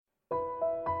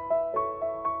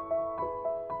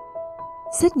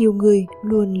Rất nhiều người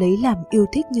luôn lấy làm yêu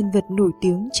thích nhân vật nổi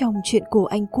tiếng trong truyện cổ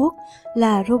Anh Quốc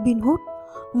là Robin Hood,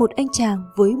 một anh chàng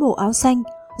với bộ áo xanh,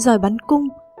 giỏi bắn cung,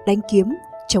 đánh kiếm,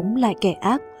 chống lại kẻ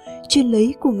ác, chuyên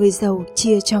lấy của người giàu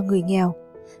chia cho người nghèo.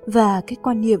 Và cái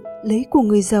quan niệm lấy của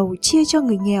người giàu chia cho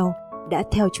người nghèo đã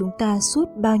theo chúng ta suốt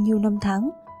bao nhiêu năm tháng.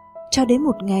 Cho đến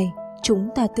một ngày, chúng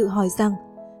ta tự hỏi rằng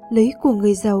lấy của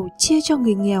người giàu chia cho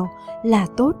người nghèo là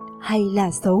tốt hay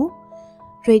là xấu?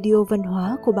 Radio Văn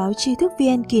hóa của báo Tri Thức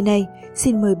VN kỳ này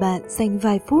xin mời bạn dành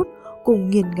vài phút cùng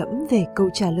nghiền ngẫm về câu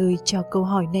trả lời cho câu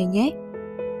hỏi này nhé.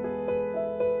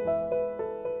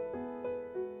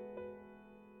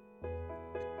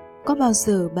 Có bao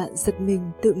giờ bạn giật mình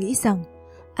tự nghĩ rằng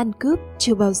ăn cướp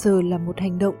chưa bao giờ là một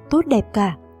hành động tốt đẹp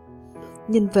cả?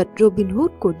 Nhân vật Robin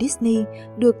Hood của Disney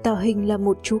được tạo hình là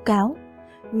một chú cáo,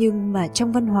 nhưng mà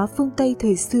trong văn hóa phương Tây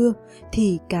thời xưa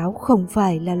thì cáo không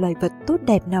phải là loài vật tốt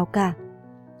đẹp nào cả.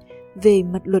 Về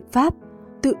mặt luật pháp,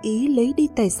 tự ý lấy đi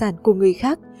tài sản của người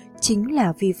khác chính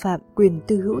là vi phạm quyền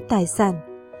tư hữu tài sản.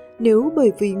 Nếu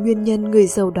bởi vì nguyên nhân người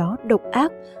giàu đó độc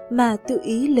ác mà tự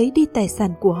ý lấy đi tài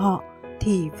sản của họ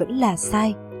thì vẫn là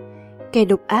sai. Kẻ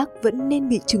độc ác vẫn nên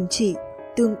bị trừng trị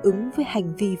tương ứng với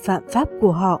hành vi phạm pháp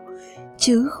của họ,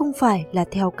 chứ không phải là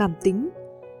theo cảm tính.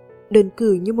 Đơn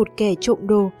cử như một kẻ trộm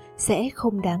đồ sẽ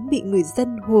không đáng bị người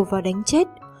dân hùa vào đánh chết,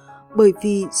 bởi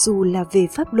vì dù là về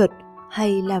pháp luật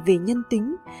hay là về nhân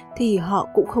tính thì họ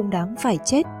cũng không đáng phải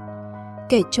chết.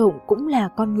 Kẻ trộm cũng là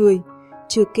con người,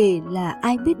 chưa kể là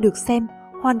ai biết được xem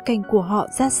hoàn cảnh của họ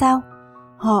ra sao,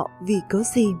 họ vì cớ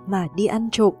gì mà đi ăn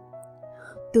trộm.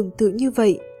 Tương tự như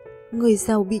vậy, người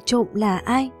giàu bị trộm là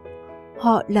ai?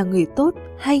 Họ là người tốt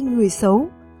hay người xấu?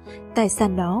 Tài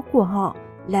sản đó của họ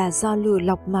là do lừa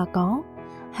lọc mà có,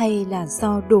 hay là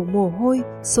do đổ mồ hôi,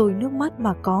 sôi nước mắt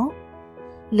mà có?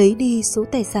 Lấy đi số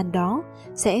tài sản đó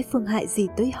sẽ phương hại gì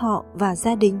tới họ và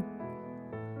gia đình?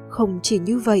 Không chỉ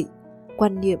như vậy,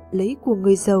 quan niệm lấy của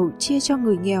người giàu chia cho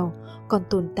người nghèo còn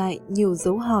tồn tại nhiều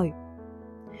dấu hỏi.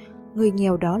 Người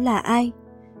nghèo đó là ai?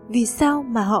 Vì sao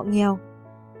mà họ nghèo?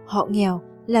 Họ nghèo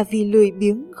là vì lười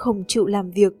biếng không chịu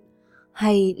làm việc,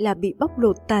 hay là bị bóc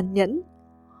lột tàn nhẫn?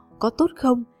 Có tốt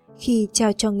không khi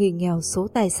trao cho người nghèo số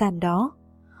tài sản đó?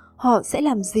 Họ sẽ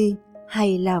làm gì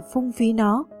hay là phung phí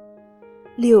nó?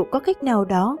 Liệu có cách nào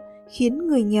đó khiến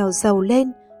người nghèo giàu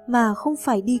lên mà không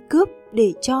phải đi cướp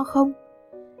để cho không?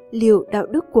 Liệu đạo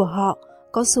đức của họ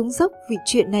có xuống dốc vì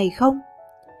chuyện này không?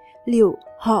 Liệu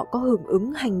họ có hưởng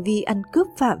ứng hành vi ăn cướp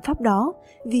phạm pháp đó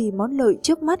vì món lợi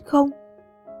trước mắt không?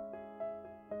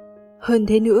 Hơn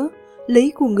thế nữa,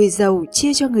 lấy của người giàu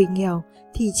chia cho người nghèo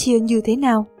thì chia như thế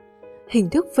nào? Hình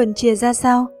thức phân chia ra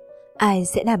sao? Ai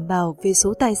sẽ đảm bảo về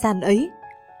số tài sản ấy?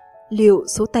 Liệu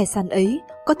số tài sản ấy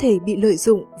có thể bị lợi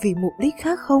dụng vì mục đích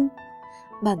khác không?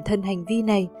 Bản thân hành vi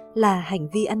này là hành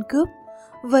vi ăn cướp.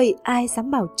 Vậy ai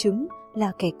dám bảo chứng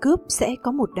là kẻ cướp sẽ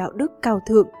có một đạo đức cao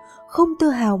thượng, không tơ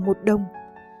hào một đồng?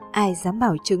 Ai dám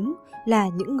bảo chứng là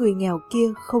những người nghèo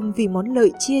kia không vì món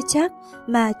lợi chia chác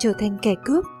mà trở thành kẻ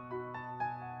cướp?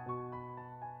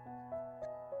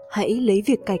 Hãy lấy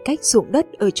việc cải cách ruộng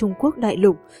đất ở Trung Quốc đại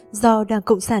lục do Đảng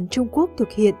Cộng sản Trung Quốc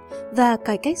thực hiện và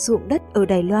cải cách ruộng đất ở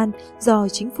Đài Loan do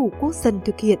Chính phủ Quốc dân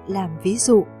thực hiện làm ví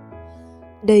dụ.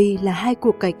 Đây là hai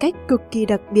cuộc cải cách cực kỳ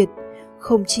đặc biệt,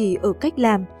 không chỉ ở cách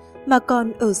làm mà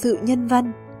còn ở sự nhân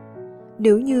văn.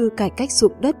 Nếu như cải cách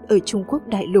ruộng đất ở Trung Quốc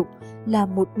đại lục là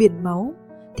một biển máu,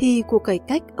 thì cuộc cải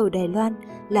cách ở Đài Loan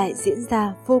lại diễn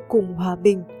ra vô cùng hòa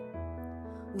bình.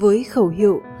 Với khẩu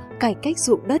hiệu cải cách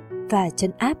ruộng đất và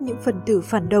trấn áp những phần tử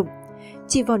phản động,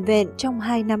 chỉ vỏn vẹn trong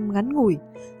 2 năm ngắn ngủi,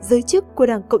 giới chức của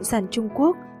Đảng Cộng sản Trung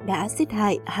Quốc đã giết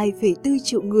hại 2,4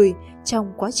 triệu người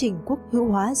trong quá trình quốc hữu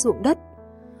hóa ruộng đất.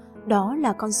 Đó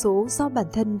là con số do bản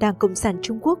thân Đảng Cộng sản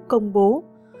Trung Quốc công bố.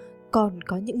 Còn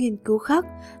có những nghiên cứu khác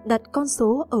đặt con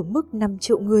số ở mức 5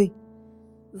 triệu người.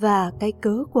 Và cái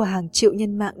cớ của hàng triệu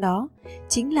nhân mạng đó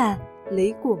chính là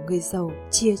lấy của người giàu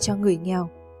chia cho người nghèo.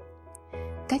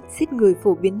 Cách giết người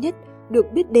phổ biến nhất được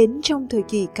biết đến trong thời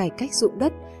kỳ cải cách ruộng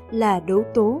đất là đấu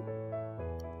tố.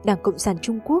 Đảng Cộng sản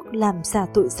Trung Quốc làm giả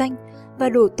tội danh và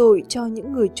đổ tội cho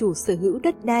những người chủ sở hữu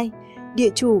đất đai, địa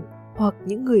chủ hoặc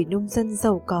những người nông dân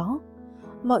giàu có.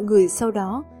 Mọi người sau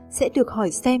đó sẽ được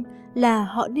hỏi xem là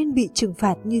họ nên bị trừng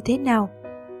phạt như thế nào.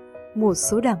 Một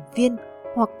số đảng viên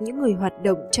hoặc những người hoạt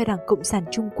động cho Đảng Cộng sản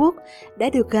Trung Quốc đã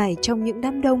được gài trong những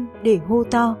đám đông để hô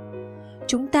to: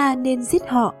 "Chúng ta nên giết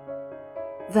họ!"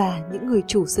 Và những người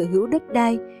chủ sở hữu đất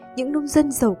đai, những nông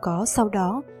dân giàu có sau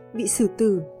đó bị xử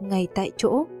tử ngay tại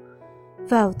chỗ.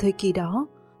 Vào thời kỳ đó,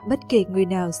 bất kể người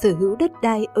nào sở hữu đất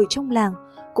đai ở trong làng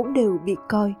cũng đều bị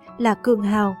coi là cường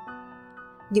hào.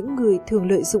 Những người thường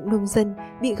lợi dụng nông dân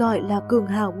bị gọi là cường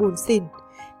hào buồn xỉn,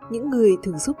 những người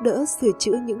thường giúp đỡ sửa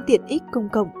chữa những tiện ích công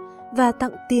cộng và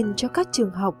tặng tiền cho các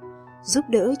trường học, giúp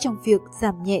đỡ trong việc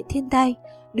giảm nhẹ thiên tai,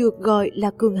 được gọi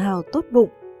là cường hào tốt bụng.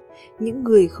 Những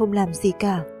người không làm gì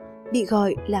cả bị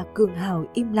gọi là cường hào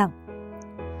im lặng.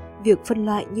 Việc phân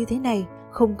loại như thế này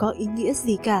không có ý nghĩa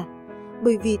gì cả,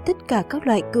 bởi vì tất cả các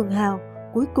loại cường hào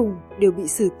cuối cùng đều bị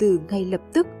xử tử ngay lập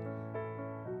tức.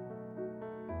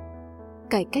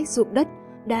 Cải cách ruộng đất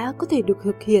đã có thể được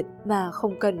thực hiện mà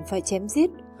không cần phải chém giết,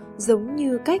 giống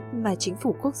như cách mà chính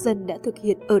phủ quốc dân đã thực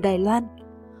hiện ở Đài Loan.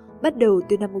 Bắt đầu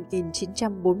từ năm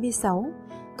 1946,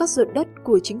 các ruộng đất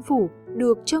của chính phủ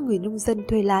được cho người nông dân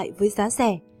thuê lại với giá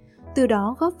rẻ, từ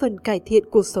đó góp phần cải thiện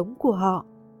cuộc sống của họ.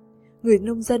 Người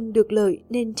nông dân được lợi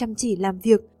nên chăm chỉ làm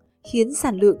việc, khiến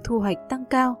sản lượng thu hoạch tăng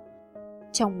cao.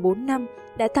 Trong 4 năm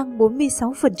đã tăng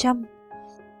 46%.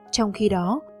 Trong khi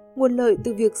đó, nguồn lợi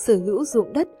từ việc sở hữu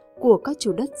ruộng đất của các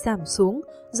chủ đất giảm xuống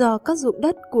do các ruộng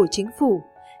đất của chính phủ,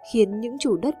 khiến những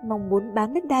chủ đất mong muốn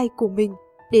bán đất đai của mình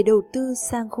để đầu tư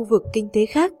sang khu vực kinh tế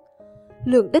khác.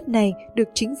 Lượng đất này được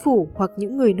chính phủ hoặc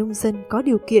những người nông dân có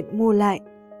điều kiện mua lại.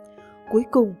 Cuối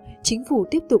cùng, chính phủ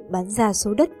tiếp tục bán ra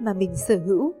số đất mà mình sở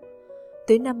hữu.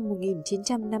 Tới năm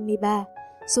 1953,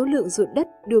 số lượng ruộng đất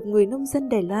được người nông dân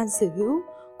Đài Loan sở hữu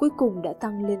cuối cùng đã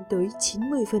tăng lên tới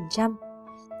 90%.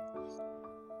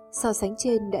 So sánh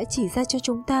trên đã chỉ ra cho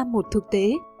chúng ta một thực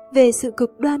tế về sự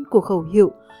cực đoan của khẩu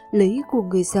hiệu lấy của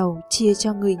người giàu chia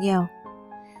cho người nghèo.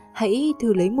 Hãy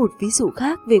thử lấy một ví dụ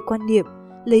khác về quan niệm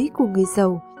lấy của người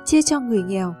giàu chia cho người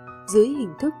nghèo dưới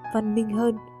hình thức văn minh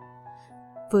hơn.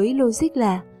 Với logic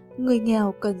là người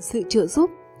nghèo cần sự trợ giúp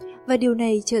và điều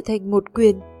này trở thành một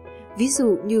quyền, ví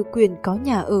dụ như quyền có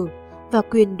nhà ở và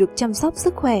quyền được chăm sóc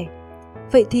sức khỏe.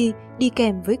 Vậy thì đi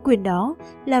kèm với quyền đó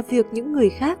là việc những người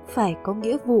khác phải có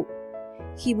nghĩa vụ.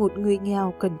 Khi một người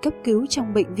nghèo cần cấp cứu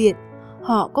trong bệnh viện,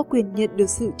 họ có quyền nhận được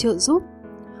sự trợ giúp.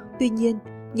 Tuy nhiên,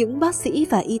 những bác sĩ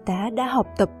và y tá đã học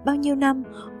tập bao nhiêu năm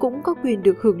cũng có quyền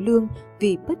được hưởng lương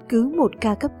vì bất cứ một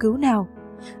ca cấp cứu nào.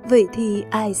 Vậy thì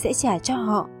ai sẽ trả cho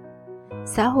họ?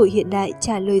 Xã hội hiện đại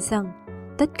trả lời rằng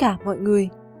tất cả mọi người.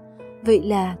 Vậy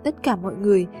là tất cả mọi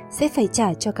người sẽ phải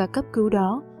trả cho ca cấp cứu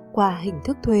đó qua hình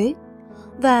thức thuế.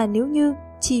 Và nếu như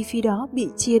chi phí đó bị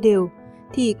chia đều,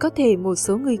 thì có thể một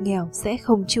số người nghèo sẽ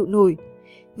không chịu nổi.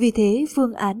 Vì thế,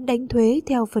 phương án đánh thuế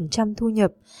theo phần trăm thu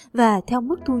nhập và theo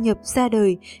mức thu nhập ra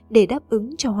đời để đáp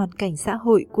ứng cho hoàn cảnh xã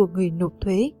hội của người nộp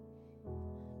thuế.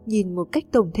 Nhìn một cách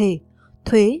tổng thể,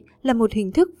 thuế là một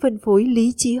hình thức phân phối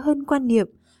lý trí hơn quan niệm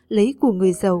lấy của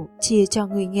người giàu chia cho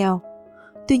người nghèo.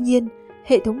 Tuy nhiên,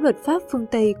 hệ thống luật pháp phương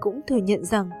Tây cũng thừa nhận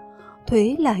rằng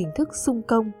thuế là hình thức xung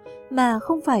công mà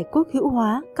không phải quốc hữu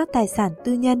hóa các tài sản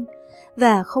tư nhân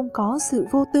và không có sự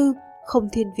vô tư, không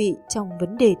thiên vị trong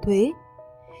vấn đề thuế.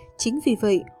 Chính vì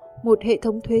vậy, một hệ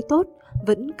thống thuế tốt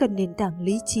vẫn cần nền tảng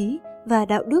lý trí và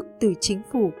đạo đức từ chính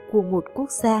phủ của một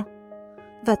quốc gia.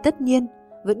 Và tất nhiên,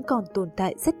 vẫn còn tồn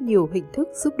tại rất nhiều hình thức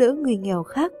giúp đỡ người nghèo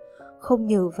khác, không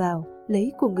nhờ vào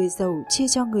lấy của người giàu chia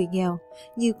cho người nghèo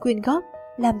như quyên góp,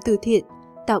 làm từ thiện,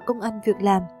 tạo công ăn việc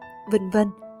làm, vân vân.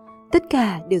 Tất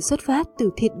cả đều xuất phát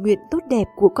từ thiện nguyện tốt đẹp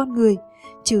của con người,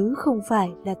 chứ không phải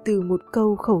là từ một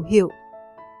câu khẩu hiệu.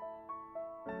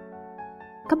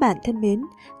 Các bạn thân mến,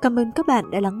 cảm ơn các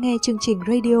bạn đã lắng nghe chương trình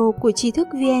radio của Tri Thức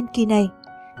VN kỳ này.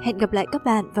 Hẹn gặp lại các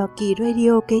bạn vào kỳ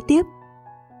radio kế tiếp.